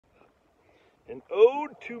An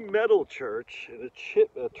ode to Metal Church and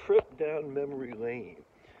a trip down memory lane.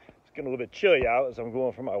 It's getting a little bit chilly out as I'm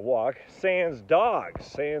going for my walk. Sans dogs,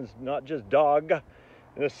 sans not just dog,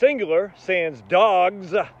 in the singular, sans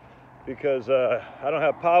dogs, because I don't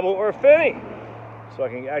have Pablo or Finney, so I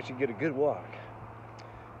can actually get a good walk.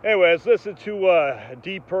 Anyway, let's listen to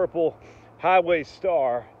Deep Purple, Highway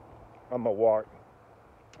Star on my walk.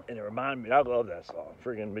 And it reminded me, I love that song.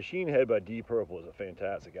 Friggin' Machine Head by Deep Purple is a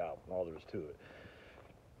fantastic album, all there is to it.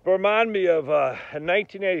 But it reminded me of a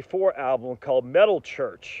 1984 album called Metal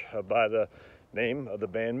Church by the name of the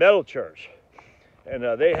band Metal Church. And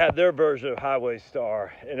they had their version of Highway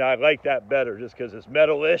Star, and I like that better just because it's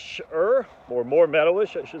metal-ish-er, or more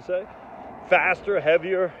metal-ish, I should say. Faster,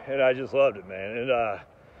 heavier, and I just loved it, man. And I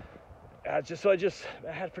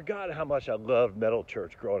had forgotten how much I loved Metal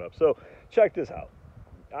Church growing up. So check this out.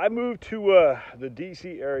 I moved to the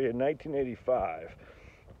DC area in 1985,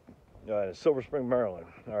 in Silver Spring, Maryland.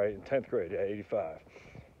 All right, in 10th grade, yeah, 85.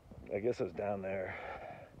 I guess I was down there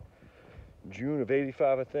June of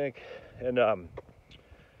 85, I think. And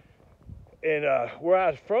where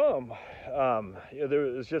I was from, there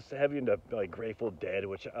was just heavy into like Grateful Dead,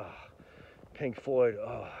 which Pink Floyd.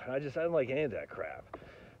 I didn't like any of that crap.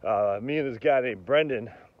 Me and this guy named Brendan,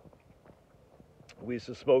 we used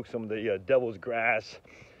to smoke some of the Devil's Grass,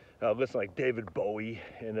 listen like David Bowie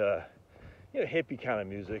and hippie kind of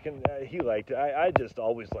music, and he liked it. I just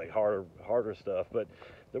always liked harder stuff, but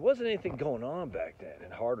there wasn't anything going on back then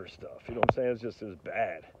and harder stuff. You know what I'm saying? It was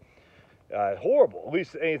bad, horrible. At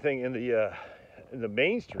least anything in the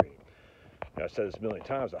mainstream. I've said this a million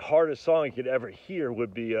times. The hardest song you could ever hear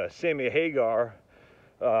would be Sammy Hagar,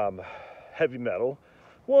 Heavy Metal.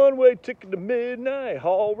 One-way ticket to midnight,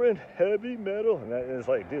 hollering heavy metal. And it's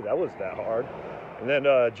like, dude, that wasn't that hard. And then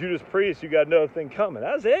Judas Priest, You Got Another Thing Coming.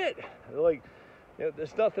 That's it. Like,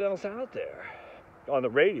 there's nothing else out there on the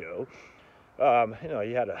radio.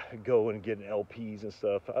 You had to go and get LPs and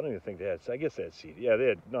stuff. I don't even think they had, I guess they had CDs. Yeah, they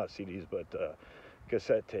had not CDs, but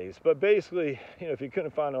cassette tapes. But basically, if you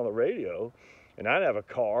couldn't find it on the radio, and I didn't have a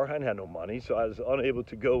car, I didn't have no money, so I was unable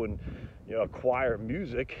to go and acquire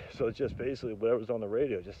music. So it's just basically whatever was on the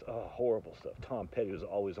radio, just horrible stuff. Tom Petty was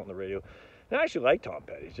always on the radio. And I actually like Tom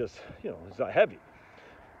Petty, just, it's not heavy.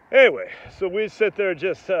 Anyway, so we'd sit there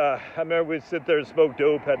I remember we'd sit there and smoke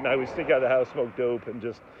dope at night. We'd sneak out of the house, smoke dope, and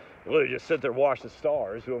just literally just sit there, watch the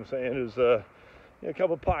stars. You know what I'm saying? It was a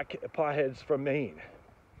couple of potheads from Maine.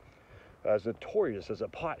 I was notorious as a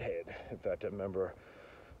pothead. In fact, I remember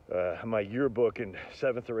my yearbook in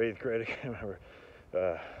 7th or 8th grade, I can't remember.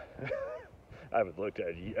 I haven't looked at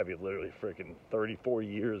it, literally freaking 30, 40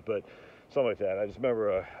 years, but something like that. I just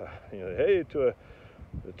remember, hey, to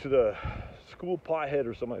the school pothead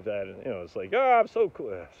or something like that. And, it's like, I'm so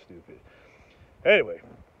cool. Stupid. Anyway,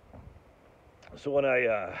 so when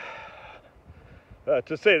I,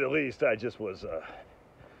 to say the least, I just was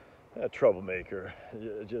a troublemaker.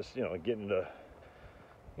 Just, getting into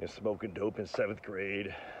smoking dope in 7th grade.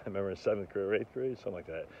 I remember in 7th grade or 8th grade, something like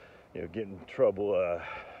that. Getting in trouble.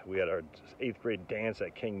 We had our 8th grade dance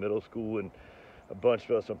at King Middle School, and a bunch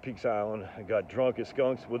of us on Peaks Island got drunk as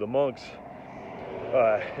skunks with the monks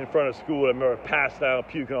in front of school. I remember passed out,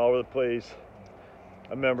 puking all over the place.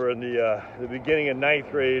 I remember in the beginning of 9th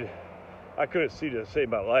grade, I couldn't see to save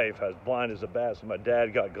my life. I was blind as a bat, so my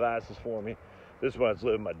dad got glasses for me. This is when I was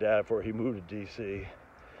living with my dad before he moved to D.C.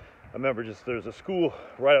 I remember there's a school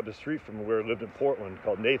right up the street from where I lived in Portland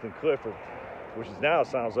called Nathan Clifford, which is now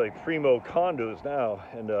sounds like Primo Condos now.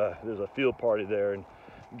 And there's a field party there, and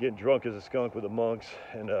getting drunk as a skunk with the monks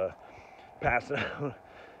and passing out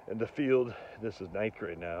in the field. This is 9th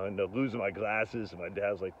grade now, and losing my glasses. And my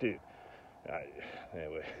dad's like, dude,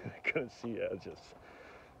 anyway, I couldn't see it. I was just,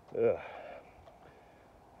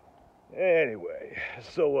 Anyway,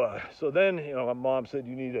 so then, my mom said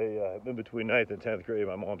you need in between 9th and 10th grade,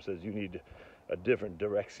 my mom says you need a different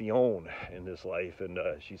direction in this life, and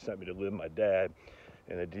she sent me to live with my dad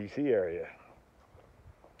in the D.C. area.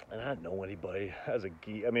 And I didn't know anybody. I was a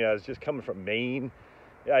geek. I mean, I was just coming from Maine.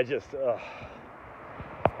 I just, I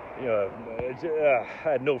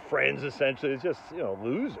had no friends, essentially. It's just,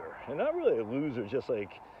 loser. And not really a loser, just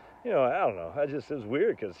like, I don't know. It was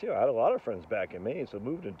weird because, I had a lot of friends back in Maine, so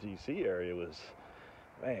moving to D.C. area was,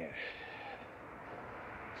 man.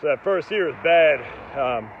 So that first year was bad.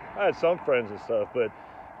 I had some friends and stuff, but,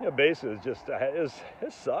 basically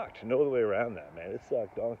it sucked. No other way around that, man. It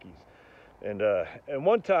sucked donkeys. And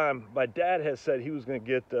one time, my dad had said he was going to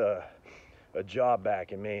get a job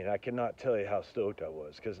back in Maine. I cannot tell you how stoked I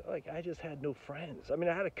was because, I just had no friends. I mean,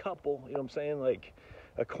 I had a couple, like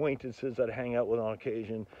acquaintances I'd hang out with on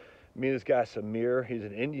occasion. Me and this guy Samir, he's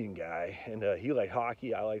an Indian guy, and he liked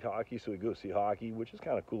hockey. I liked hockey, so we go see hockey, which is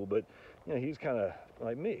kind of cool. But he's kind of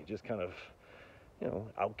like me, just kind of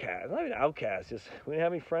outcast. Not even outcast, just we didn't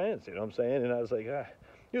have any friends. You know what I'm saying? And I was like,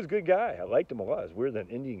 he was a good guy. I liked him a lot. It's weird that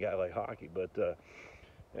an Indian guy liked hockey, but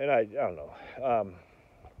and I don't know.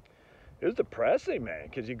 It was depressing, man,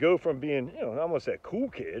 because you go from being, I almost say a cool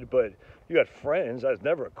kid, but you had friends. I was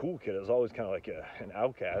never a cool kid. I was always kind of like an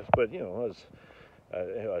outcast, but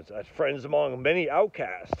I had friends among many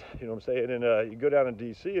outcasts. You know what I'm saying? And you go down in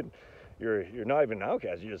D.C. and you're not even an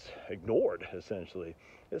outcast. You're just ignored, essentially.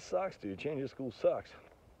 It sucks, dude. Changing school sucks.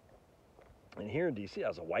 And here in D.C., I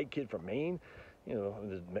was a white kid from Maine.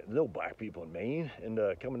 There's no black people in Maine. And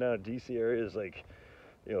coming down to D.C. area is like,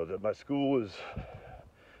 my school was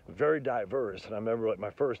very diverse. And I remember like my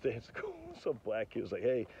first day in school, some black kid was like,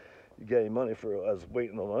 "Hey, you got any money for?" I was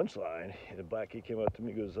waiting in the lunch line, and the black kid came up to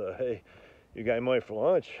me and goes, "Hey, you got any money for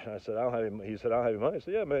lunch?" And I said, "I don't have any." He said, "I don't have any money." I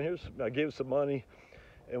said, "Yeah, man, I gave him some money."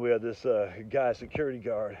 And we had this guy, security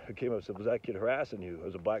guard, who came up and said, "Was that kid harassing you?" It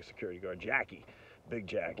was a black security guard, Jackie, big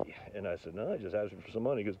Jackie. And I said, "No, I just asked him for some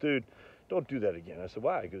money." He goes, "Dude, don't do that again." I said,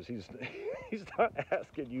 "Why?" He goes, he's not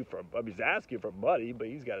asking you for, he's asking for money, but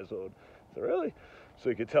he's got his own. I said, "Really?" So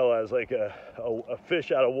you could tell I was like a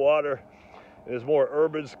fish out of water. It was more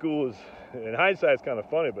urban schools. In hindsight, it's kind of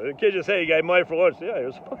funny, but the kid just, "Hey, you got money for lunch?" Yeah, it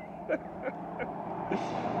was fun.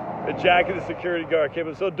 And Jackie, the security guard, came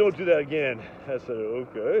and said, "So don't do that again." I said,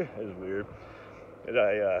 "Okay." It was weird. And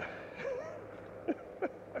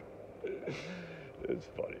it's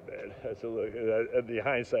funny, man. I said, "Look, at the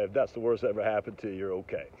hindsight, if that's the worst that ever happened to you, you're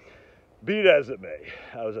okay." Be it as it may,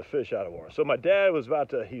 I was a fish out of water. So my dad was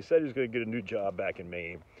he said he was going to get a new job back in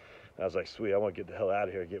Maine. And I was like, sweet, I want to get the hell out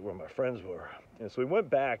of here and get where my friends were. And so we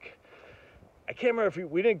went back. I can't remember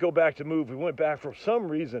if we didn't go back to move. We went back for some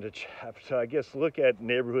reason to I guess, look at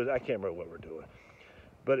neighborhoods. I can't remember what we're doing.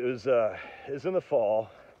 But it was in the fall.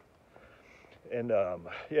 And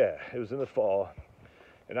it was in the fall.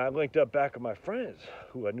 And I linked up back with my friends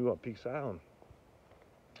who I knew on Peaks Island.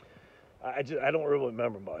 I don't really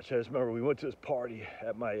remember much. I just remember we went to this party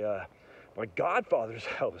at my godfather's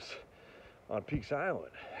house on Peaks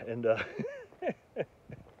Island, and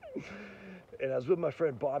and I was with my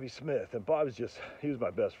friend Bobby Smith, and he was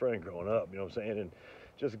my best friend growing up. You know what I'm saying? And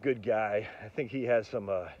just a good guy. I think he has some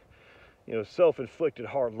self-inflicted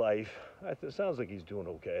hard life. It sounds like he's doing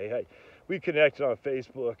okay. We connected on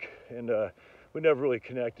Facebook, and we never really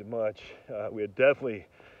connected much. We had definitely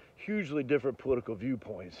hugely different political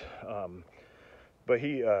viewpoints, but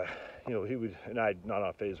he would, and I'm not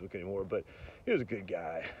on Facebook anymore, but he was a good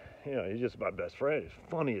guy. He's just my best friend. He's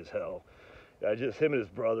funny as hell. Just him and his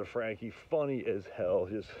brother Frankie, funny as hell.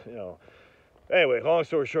 Anyway, long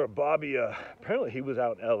story short, Bobby apparently he was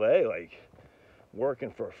out in L.A. like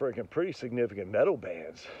working for freaking pretty significant metal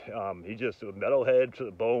bands. He just a metalhead to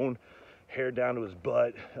the bone, hair down to his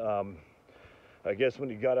butt. I guess when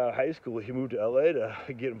he got out of high school, he moved to LA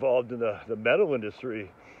to get involved in the metal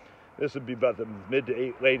industry. This would be about the mid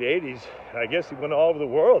to late 80s. I guess he went all over the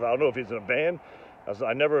world. I don't know if he's in a band.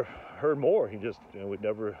 I never heard more. He just, we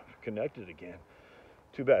never connected again.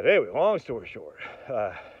 Too bad. Anyway, long story short,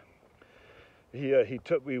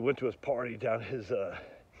 we went to his party down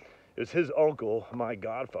it was his uncle, my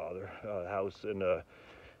godfather, house in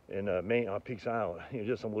Maine on Peaks Island.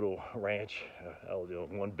 Just some little ranch,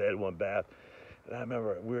 one bed, one bath. And I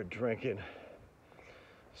remember we were drinking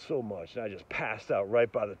so much, and I just passed out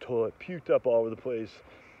right by the toilet, puked up all over the place.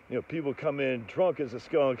 People come in drunk as a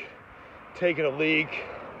skunk, taking a leak.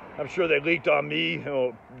 I'm sure they leaked on me,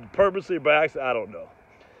 purposely or by accident. I don't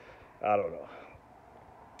know.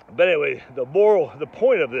 But anyway, the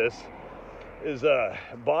point of this is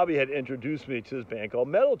Bobby had introduced me to this band called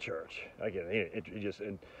Metal Church. Again, he just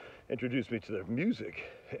introduced me to their music,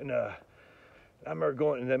 and I remember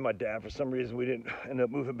going, and then my dad, for some reason, we didn't end up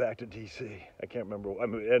moving back to D.C. I can't remember.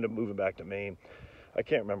 Ended up moving back to Maine. I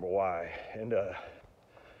can't remember why. And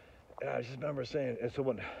I just remember saying, and so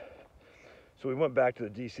we went back to the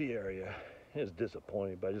D.C. area. It was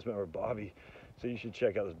disappointing, but I just remember Bobby said, "You should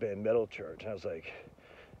check out this band, Metal Church." And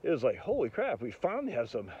it was like, holy crap, we finally have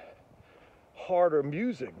some harder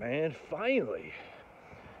music, man, finally.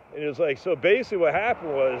 And it was like, so basically what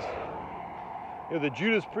happened was, the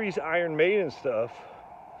Judas Priest, Iron Maiden stuff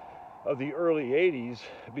of the early 80s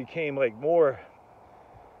became like more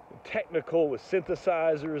technical with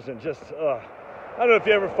synthesizers and just, I don't know if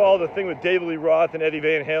you ever followed the thing with David Lee Roth and Eddie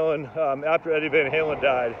Van Halen. After Eddie Van Halen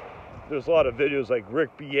died, there's a lot of videos like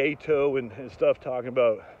Rick Beato and stuff talking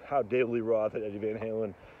about how David Lee Roth and Eddie Van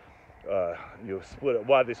Halen, split up,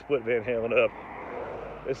 why they split Van Halen up.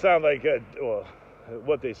 It sounded like,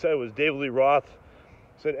 what they said was David Lee Roth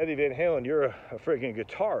said, Eddie Van Halen, you're a freaking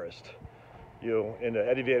guitarist. And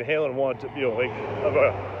Eddie Van Halen wanted to, like, of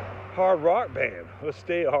a hard rock band. Let's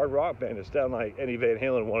stay a hard rock band. It sounded like Eddie Van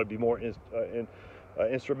Halen wanted to be more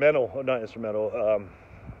instrumental, not instrumental.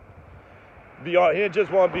 Beyond, he didn't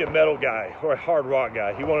just want to be a metal guy or a hard rock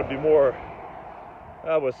guy. He wanted to be more,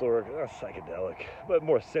 what's the word? Psychedelic, but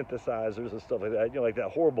more synthesizers and stuff like that. Like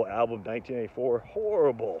that horrible album, 1984.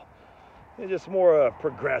 Horrible. And just more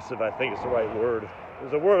progressive, I think is the right word.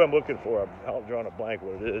 There's a word I'm looking for. I'm drawing a blank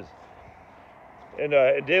what it is. And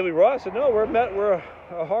David Lee Roth said, no, we're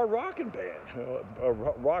a hard rocking band, a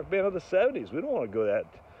rock band of the 70s. We don't want to go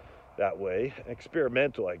that way.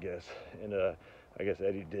 Experimental, I guess. And I guess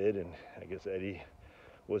Eddie did, and I guess Eddie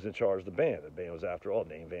was in charge of the band. The band was, after all,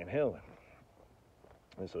 named Van Halen.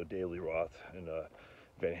 And so David Lee Roth and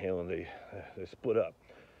Van Halen, they split up.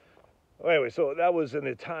 Well, anyway, so that was in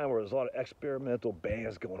a time where there was a lot of experimental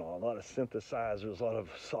bands going on, a lot of synthesizers, a lot of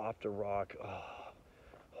softer rock. Oh,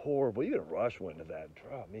 horrible. Even Rush went into that.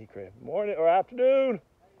 Oh, me crazy. Morning or afternoon.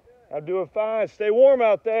 I'm doing fine. Stay warm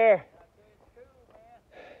out there.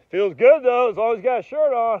 Feels good though, as long as you got a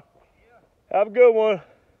shirt on. Have a good one.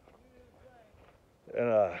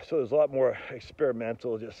 And so there's a lot more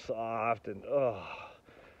experimental, just soft and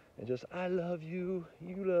just I love you,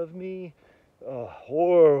 you love me.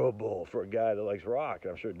 Horrible for a guy that likes rock.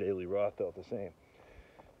 I'm sure David Lee Roth felt the same.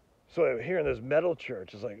 So here in this metal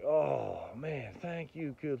church, it's like, oh man, thank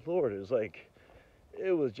you, good Lord. It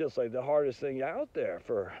was just like the hardest thing out there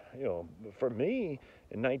for me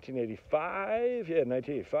in 1985. Yeah,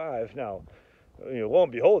 1985. Now, lo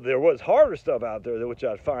and behold, there was harder stuff out there, which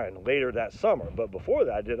I'd find later that summer. But before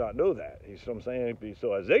that, I did not know that. You see what I'm saying?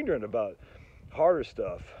 So I was ignorant about harder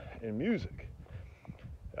stuff in music.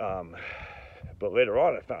 But later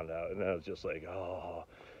on, I found out, and I was just like,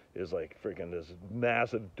 it was like freaking this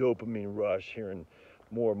massive dopamine rush, hearing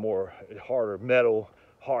more and more harder metal,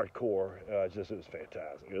 hardcore. It was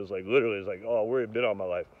fantastic. It was like, literally, it was like, where have you been all my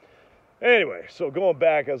life? Anyway, so going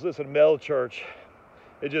back, I was listening to Metal Church.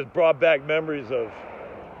 It just brought back memories of,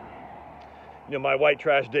 my white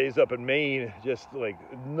trash days up in Maine, just like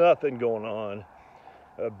nothing going on,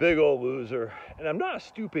 a big old loser. And I'm not a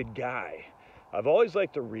stupid guy. I've always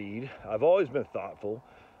liked to read. I've always been thoughtful.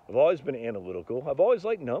 I've always been analytical. I've always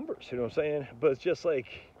liked numbers, you know what I'm saying? But it's just like,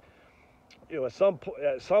 at some point,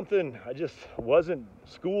 something, I just wasn't,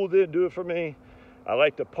 school didn't do it for me. I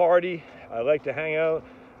like to party. I like to hang out.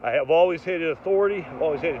 I have always hated authority. I've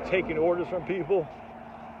always hated taking orders from people.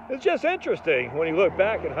 It's just interesting when you look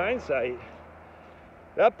back in hindsight.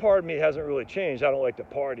 That part of me hasn't really changed. I don't like to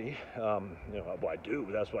party. Well, I do,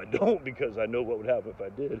 but that's why I don't, because I know what would happen if I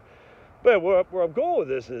did. But where I'm going with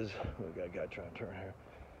this is, I got to try and turn here,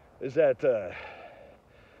 is that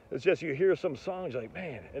it's just you hear some songs like,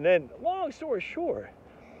 man, and then long story short,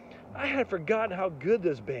 I had forgotten how good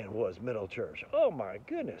this band was, Metal Church. Oh my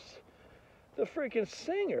goodness. The freaking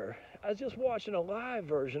singer, I was just watching a live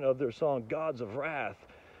version of their song, Gods of Wrath,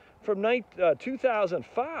 from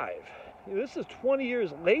 2005. This is 20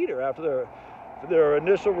 years later after their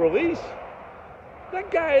initial release.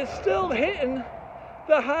 That guy is still hitting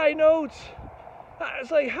the high notes.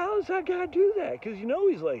 It's like, how does that guy do that? Because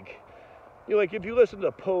he's like, if you listen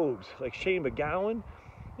to Pogues, like Shane MacGowan,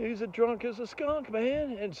 he's as drunk as a skunk,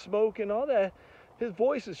 man, and smoke and all that. His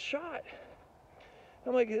voice is shot.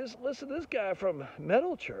 I'm like, listen to this guy from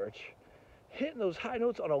Metal Church hitting those high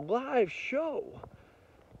notes on a live show.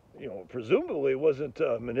 Presumably it wasn't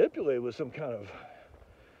manipulated with some kind of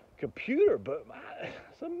computer, but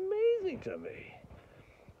it's amazing to me.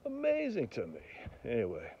 Amazing to me.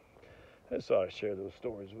 Anyway, I just thought I'd share those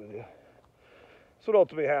stories with you. That's what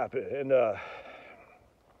ultimately happened. And I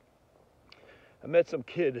met some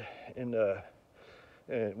kid when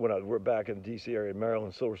we're back in the D.C. area,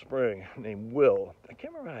 Maryland, Silver Spring, named Will. I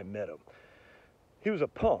can't remember how I met him. He was a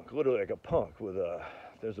punk, literally like a punk.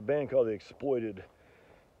 There's a band called The Exploited.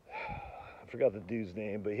 I forgot the dude's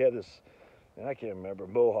name, but he had this, and I can't remember,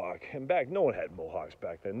 mohawk. And no one had mohawks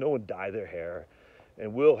back then. No one dyed their hair.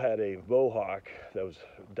 And Will had a mohawk that was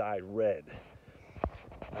dyed red.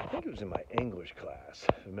 I think it was in my English class,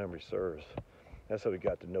 if memory serves. That's how we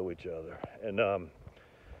got to know each other. And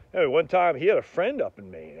anyway, one time he had a friend up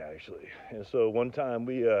in Maine, actually. And so one time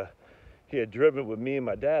he had driven with me and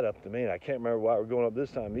my dad up to Maine. I can't remember why we're going up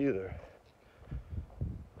this time either.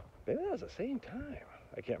 Maybe that was the same time.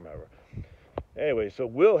 I can't remember. Anyway, so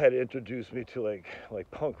Will had introduced me to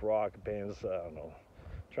like punk rock bands. I don't know.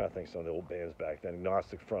 I'm trying to think of some of the old bands back then.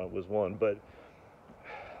 Agnostic Front was one, but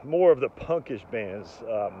more of the punkish bands,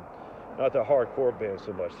 not the hardcore bands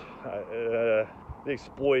so much. The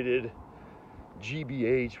Exploited,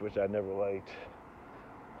 GBH, which I never liked.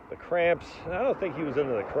 The Cramps. I don't think he was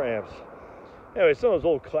into the Cramps. Anyway, some of those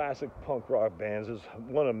old classic punk rock bands. There's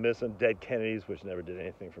one I'm missing, Dead Kennedys, which never did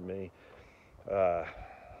anything for me. It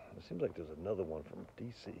seems like there's another one from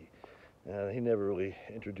DC. He never really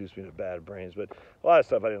introduced me to Bad Brains, but a lot of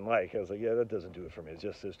stuff I didn't like. I was like, yeah, that doesn't do it for me.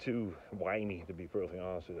 It's too whiny, to be perfectly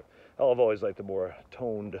honest with you. I've always liked the more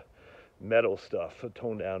toned metal stuff,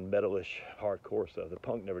 toned down metalish hardcore stuff. The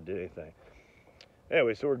punk never did anything.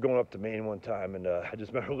 Anyway, so we're going up to Maine one time, and I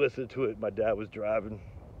just remember listening to it. My dad was driving,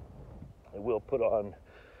 and Will put on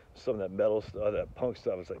some of that metal stuff, that punk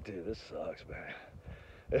stuff. I was like, dude, this sucks, man.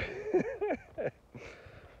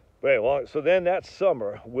 But anyway, so then that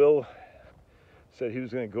summer, Will said he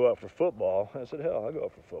was going to go out for football. I said, hell, I'll go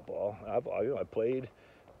out for football. I played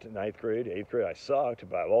to 9th grade, 8th grade. I sucked,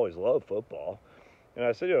 but I've always loved football. And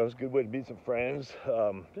I said, it's a good way to meet some friends.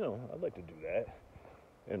 I'd like to do that.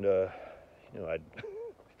 And, I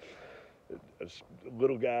was a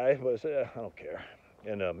little guy, but I said, I don't care.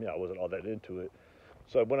 And, I wasn't all that into it.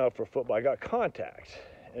 So I went out for football. I got contacts.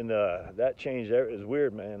 And that changed. It was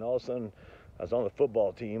weird, man. All of a sudden, I was on the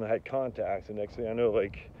football team. I had contacts. And next thing I know,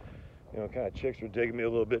 kind of chicks were digging me a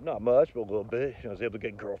little bit. Not much, but a little bit. I was able to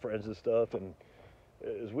get girlfriends and stuff. And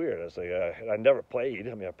it was weird. I was like, I never played.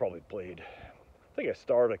 I probably played. I think I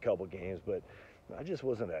started a couple games, but I just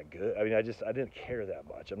wasn't that good. I didn't care that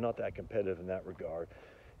much. I'm not that competitive in that regard.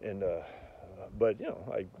 And, but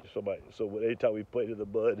so anytime we played in the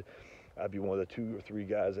mud, I'd be one of the 2 or 3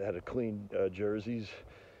 guys that had a clean jerseys,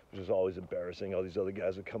 which was always embarrassing. All these other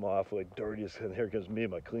guys would come off like dirtiest, and here comes me in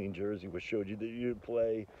my clean jersey, which showed you that you didn't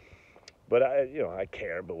play. But I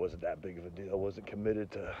cared, but wasn't that big of a deal. I wasn't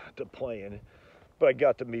committed to playing. But I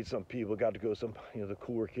got to meet some people, got to go to some, the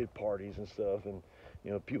cooler kid parties and stuff, and,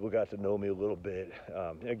 people got to know me a little bit.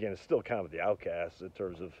 Again, it's still kind of the outcast in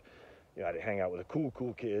terms of, I didn't hang out with the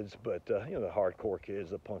cool kids, but, the hardcore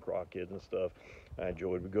kids, the punk rock kids and stuff, I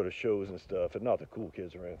enjoyed. We'd go to shows and stuff, and not the cool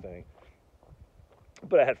kids or anything.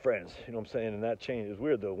 But I had friends, you know what I'm saying, and that changed. It was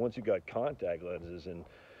weird, though, once you got contact lenses and,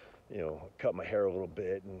 cut my hair a little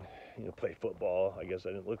bit and, play football, I guess I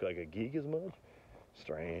didn't look like a geek as much.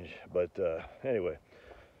 Strange, but anyway,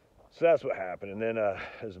 so that's what happened. And then it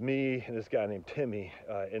was me and this guy named Timmy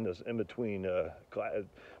in between 10th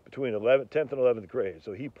and 11th grade.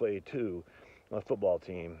 So he played too on a football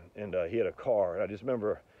team, and he had a car. And I just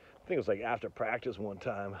remember, I think it was like after practice one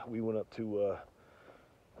time, we went up to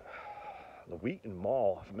the Wheaton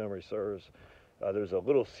Mall, if memory serves. There's a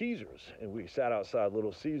Little Caesars, and we sat outside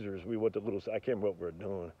Little Caesars. We went to I can't remember what we were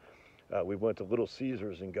doing. We went to Little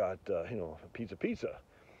Caesars and got, pizza.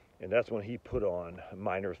 And that's when he put on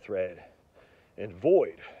Minor Threat and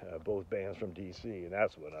Void, both bands from DC. And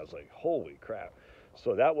that's when I was like, holy crap.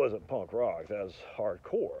 So that wasn't punk rock, that was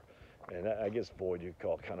hardcore. And I guess Void you'd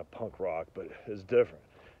call kind of punk rock, but it's different.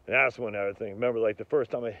 And that's when everything, remember like the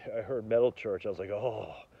first time I heard Metal Church, I was like,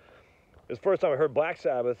 oh. It was the first time I heard Black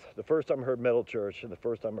Sabbath, the first time I heard Metal Church, and the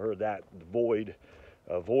first time I heard that, Void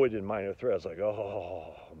and Minor Threat. I was like,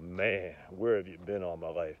 oh man, where have you been all my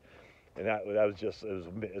life? And that was just,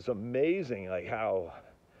 it's amazing like how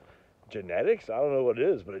genetics, I don't know what it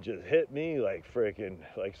is, but it just hit me like freaking,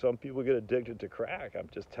 like some people get addicted to crack. I'm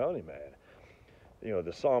just telling you, man.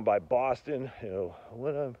 The song by Boston,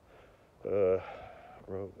 when I'm,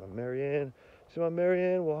 wrote Marianne, see my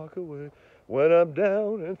Marianne walk away. When I'm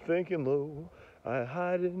down and thinking low, I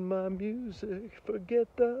hide in my music, forget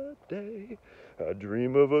the day. I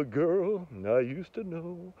dream of a girl I used to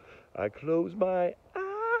know. I close my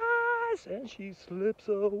eyes and she slips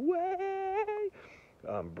away.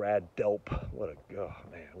 Brad Delp, what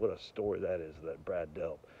a story that is, that Brad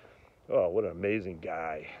Delp. Oh, what an amazing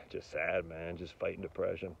guy. Just sad, man, just fighting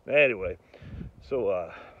depression. Anyway, so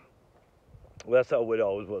well, that's how it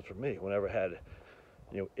always was for me. Whenever I had,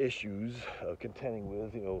 issues contending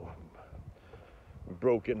with,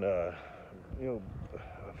 broken,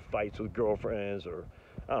 fights with girlfriends or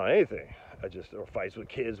I don't know, anything. Or fights with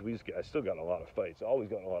kids. I still got in a lot of fights. Always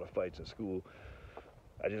got in a lot of fights in school.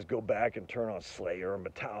 I just go back and turn on Slayer or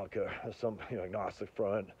Metallica or some, Agnostic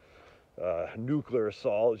Front, Nuclear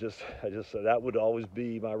Assault. That would always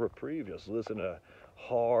be my reprieve. Just listen to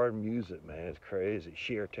hard music, man. It's crazy.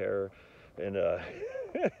 Sheer Terror. And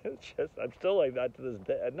I'm still like that to this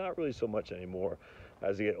day. Not really so much anymore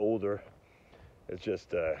as I get older. It's just,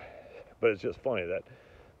 but it's just funny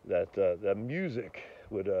that music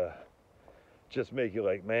would just make you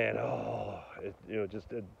like, man,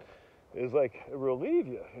 it's like it relieve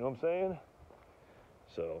you. You know what I'm saying?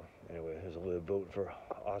 So anyway, here's a little vote for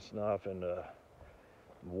Osnoff and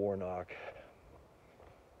Warnock.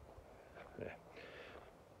 Yeah.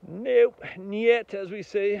 Nope, niet, as we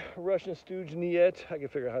say, Russian stooge niet. I can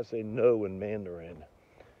figure out how to say no in Mandarin,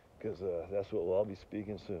 because that's what we'll all be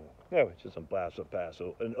speaking soon. Anyway, just some Blast from the Past.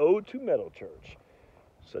 So, an ode to Metal Church.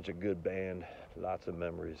 Such a good band, lots of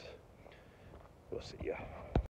memories. We'll see ya.